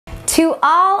To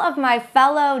all of my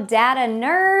fellow data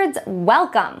nerds,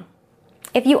 welcome.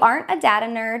 If you aren't a data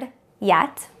nerd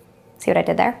yet, see what I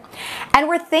did there? And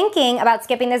we're thinking about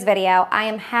skipping this video, I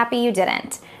am happy you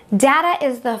didn't. Data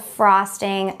is the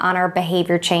frosting on our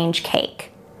behavior change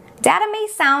cake. Data may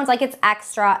sound like it's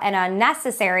extra and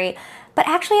unnecessary, but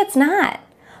actually it's not.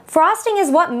 Frosting is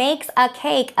what makes a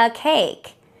cake a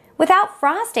cake. Without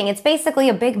frosting, it's basically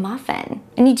a big muffin.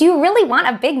 And do you really want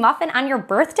a big muffin on your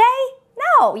birthday?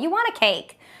 No, you want a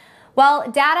cake. Well,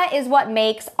 data is what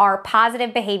makes our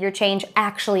positive behavior change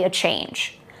actually a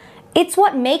change. It's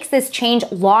what makes this change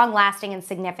long-lasting and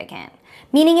significant,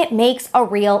 meaning it makes a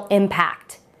real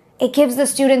impact. It gives the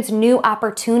students new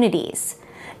opportunities.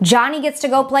 Johnny gets to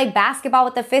go play basketball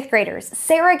with the 5th graders.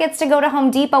 Sarah gets to go to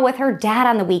Home Depot with her dad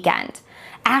on the weekend.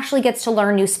 Ashley gets to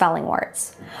learn new spelling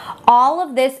words. All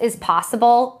of this is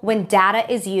possible when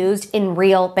data is used in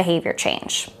real behavior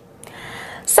change.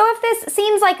 So if this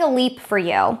seems like a leap for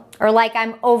you, or like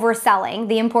I'm overselling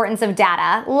the importance of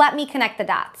data, let me connect the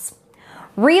dots.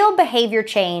 Real behavior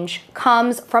change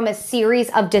comes from a series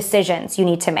of decisions you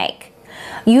need to make.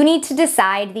 You need to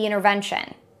decide the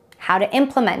intervention, how to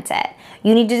implement it.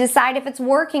 You need to decide if it's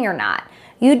working or not.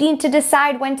 You need to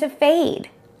decide when to fade.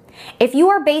 If you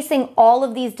are basing all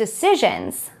of these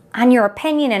decisions on your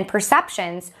opinion and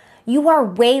perceptions, you are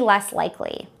way less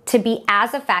likely to be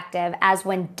as effective as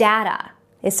when data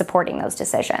is supporting those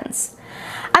decisions.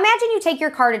 Imagine you take your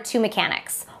car to 2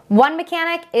 mechanics. One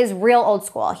mechanic is real old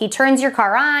school. He turns your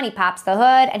car on, he pops the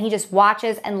hood, and he just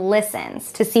watches and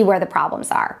listens to see where the problems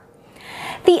are.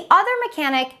 The other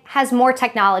mechanic has more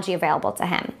technology available to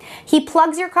him. He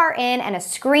plugs your car in and a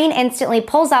screen instantly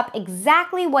pulls up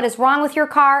exactly what is wrong with your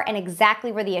car and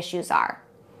exactly where the issues are.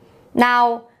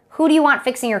 Now, who do you want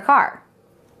fixing your car?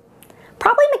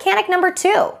 Probably mechanic number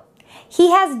 2.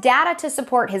 He has data to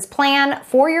support his plan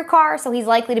for your car, so he's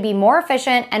likely to be more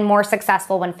efficient and more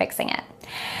successful when fixing it.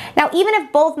 Now, even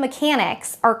if both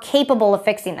mechanics are capable of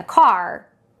fixing the car,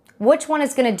 which one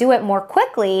is going to do it more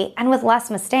quickly and with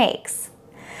less mistakes?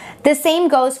 The same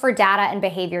goes for data and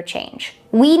behavior change.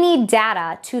 We need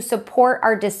data to support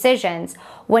our decisions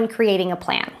when creating a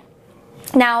plan.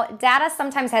 Now, data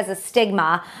sometimes has a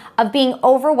stigma of being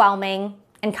overwhelming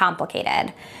and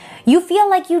complicated. You feel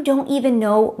like you don't even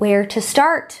know where to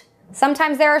start.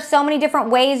 Sometimes there are so many different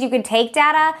ways you could take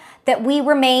data that we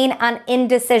remain on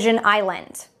indecision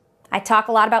island. I talk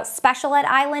a lot about special ed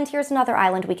island. Here's another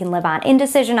island we can live on,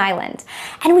 indecision island.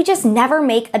 And we just never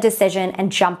make a decision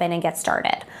and jump in and get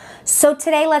started. So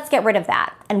today, let's get rid of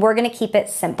that, and we're gonna keep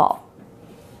it simple.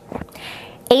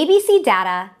 ABC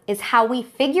data is how we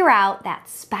figure out that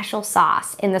special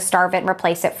sauce in the starve it and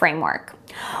replace it framework.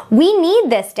 We need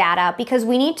this data because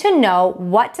we need to know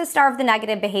what to starve the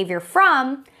negative behavior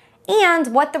from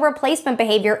and what the replacement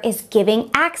behavior is giving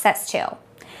access to.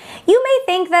 You may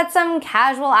think that some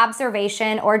casual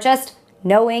observation or just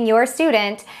knowing your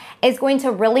student is going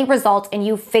to really result in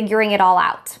you figuring it all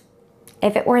out.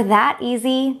 If it were that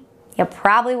easy, you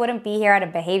probably wouldn't be here at a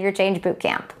behavior change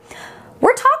bootcamp.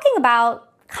 We're talking about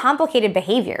complicated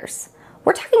behaviors.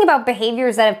 We're talking about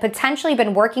behaviors that have potentially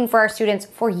been working for our students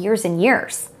for years and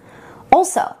years.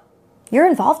 Also, you're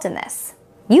involved in this.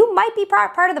 You might be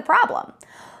part of the problem.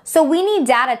 So we need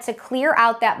data to clear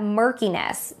out that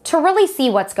murkiness to really see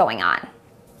what's going on.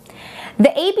 The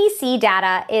ABC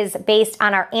data is based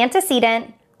on our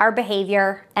antecedent, our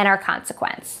behavior, and our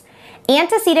consequence.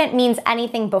 Antecedent means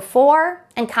anything before,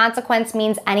 and consequence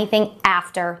means anything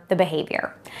after the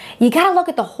behavior. You gotta look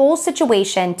at the whole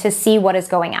situation to see what is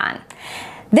going on.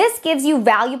 This gives you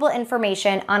valuable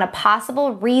information on a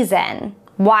possible reason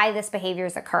why this behavior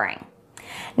is occurring.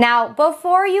 Now,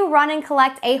 before you run and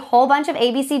collect a whole bunch of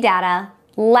ABC data,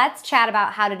 let's chat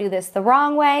about how to do this the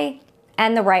wrong way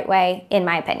and the right way, in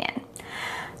my opinion.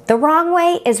 The wrong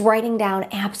way is writing down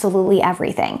absolutely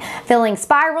everything, filling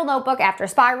spiral notebook after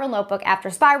spiral notebook after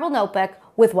spiral notebook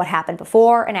with what happened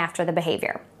before and after the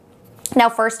behavior. Now,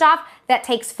 first off, that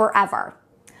takes forever.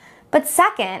 But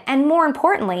second, and more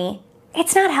importantly,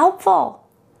 it's not helpful.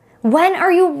 When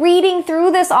are you reading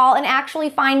through this all and actually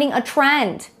finding a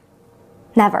trend?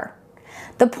 Never.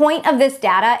 The point of this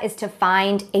data is to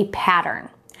find a pattern.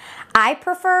 I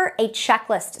prefer a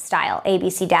checklist style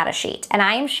ABC data sheet, and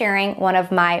I am sharing one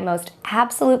of my most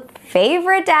absolute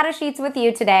favorite data sheets with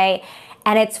you today,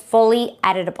 and it's fully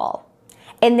editable.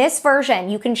 In this version,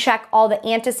 you can check all the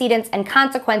antecedents and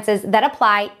consequences that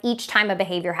apply each time a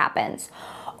behavior happens.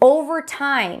 Over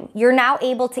time, you're now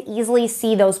able to easily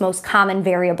see those most common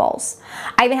variables.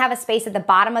 I even have a space at the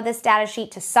bottom of this data sheet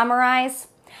to summarize.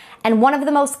 And one of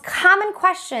the most common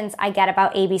questions I get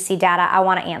about ABC data I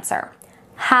want to answer: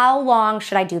 how long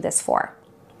should I do this for?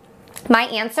 My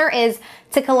answer is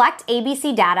to collect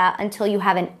ABC data until you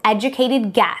have an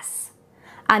educated guess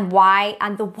on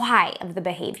the why of the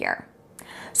behavior.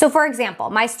 So for example,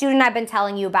 my student I've been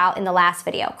telling you about in the last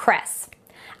video, Chris,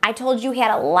 I told you he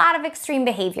had a lot of extreme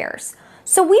behaviors.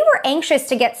 So we were anxious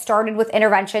to get started with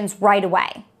interventions right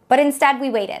away, but instead we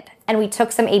waited and we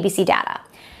took some ABC data.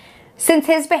 Since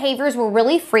his behaviors were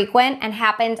really frequent and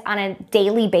happened on a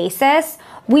daily basis,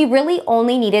 we really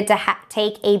only needed to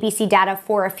take ABC data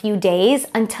for a few days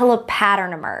until a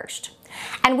pattern emerged.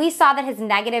 And we saw that his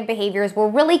negative behaviors were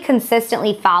really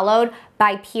consistently followed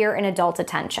by peer and adult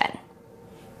attention.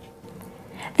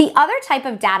 The other type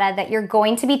of data that you're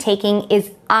going to be taking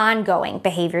is ongoing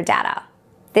behavior data.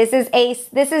 This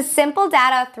is simple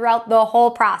data throughout the whole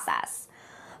process.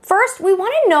 First, we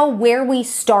want to know where we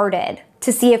started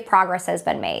to see if progress has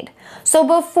been made. So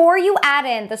before you add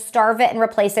in the starve it and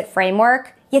replace it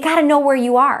framework, you gotta know where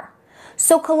you are.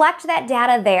 So collect that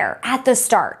data there at the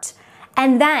start.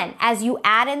 And then as you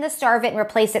add in the starve it and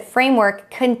replace it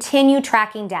framework, continue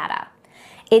tracking data.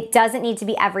 It doesn't need to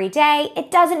be every day.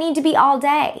 It doesn't need to be all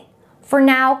day. For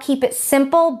now, keep it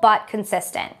simple but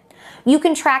consistent. You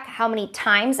can track how many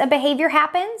times a behavior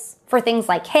happens for things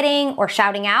like hitting or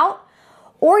shouting out,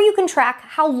 or you can track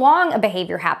how long a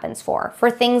behavior happens for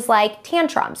things like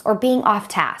tantrums or being off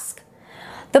task.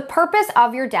 The purpose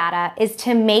of your data is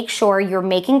to make sure you're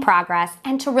making progress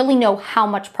and to really know how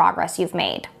much progress you've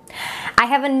made. I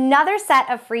have another set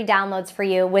of free downloads for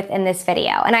you within this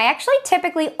video, and I actually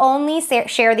typically only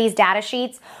share these data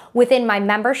sheets within my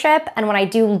membership and when I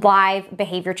do live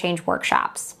behavior change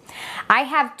workshops. I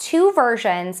have 2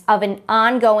 versions of an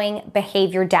ongoing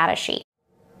behavior data sheet.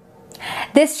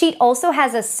 This sheet also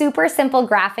has a super simple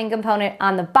graphing component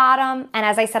on the bottom, and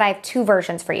as I said, I have 2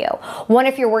 versions for you. One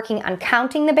if you're working on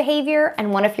counting the behavior,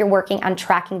 and one if you're working on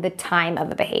tracking the time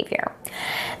of a behavior.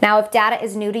 Now, if data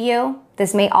is new to you,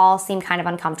 this may all seem kind of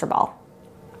uncomfortable.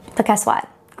 But guess what?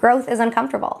 Growth is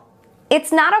uncomfortable.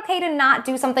 It's not okay to not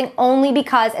do something only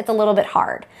because it's a little bit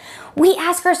hard. We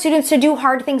ask our students to do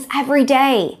hard things every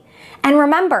day. And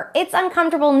remember, it's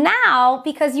uncomfortable now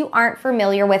because you aren't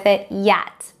familiar with it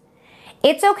yet.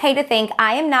 It's okay to think,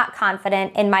 I am not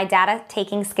confident in my data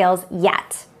taking skills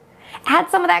yet.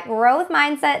 Add some of that growth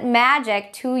mindset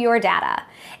magic to your data.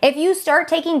 If you start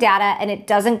taking data and it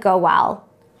doesn't go well,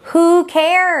 who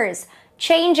cares?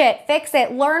 Change it, fix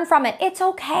it, learn from it. It's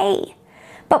okay.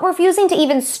 But refusing to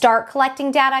even start collecting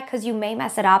data because you may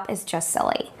mess it up is just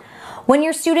silly. When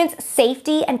your students'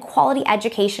 safety and quality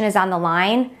education is on the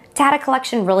line, data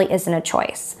collection really isn't a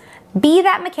choice. Be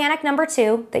that mechanic number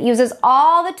 2 that uses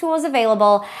all the tools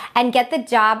available and get the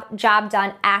job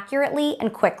done accurately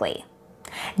and quickly.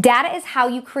 Data is how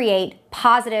you create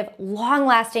positive,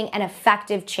 long-lasting, and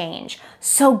effective change.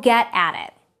 So get at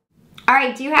it. All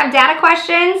right, do you have data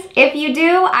questions? If you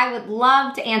do, I would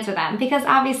love to answer them because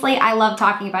obviously I love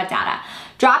talking about data.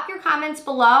 Drop your comments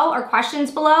below or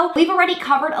questions below. We've already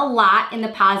covered a lot in the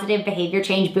Positive Behavior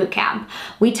Change Bootcamp.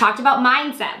 We talked about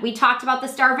mindset, we talked about the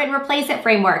starve it and replace it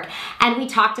framework, and we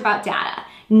talked about data.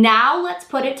 Now let's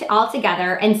put it all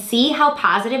together and see how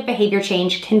positive behavior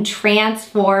change can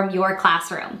transform your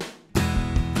classroom.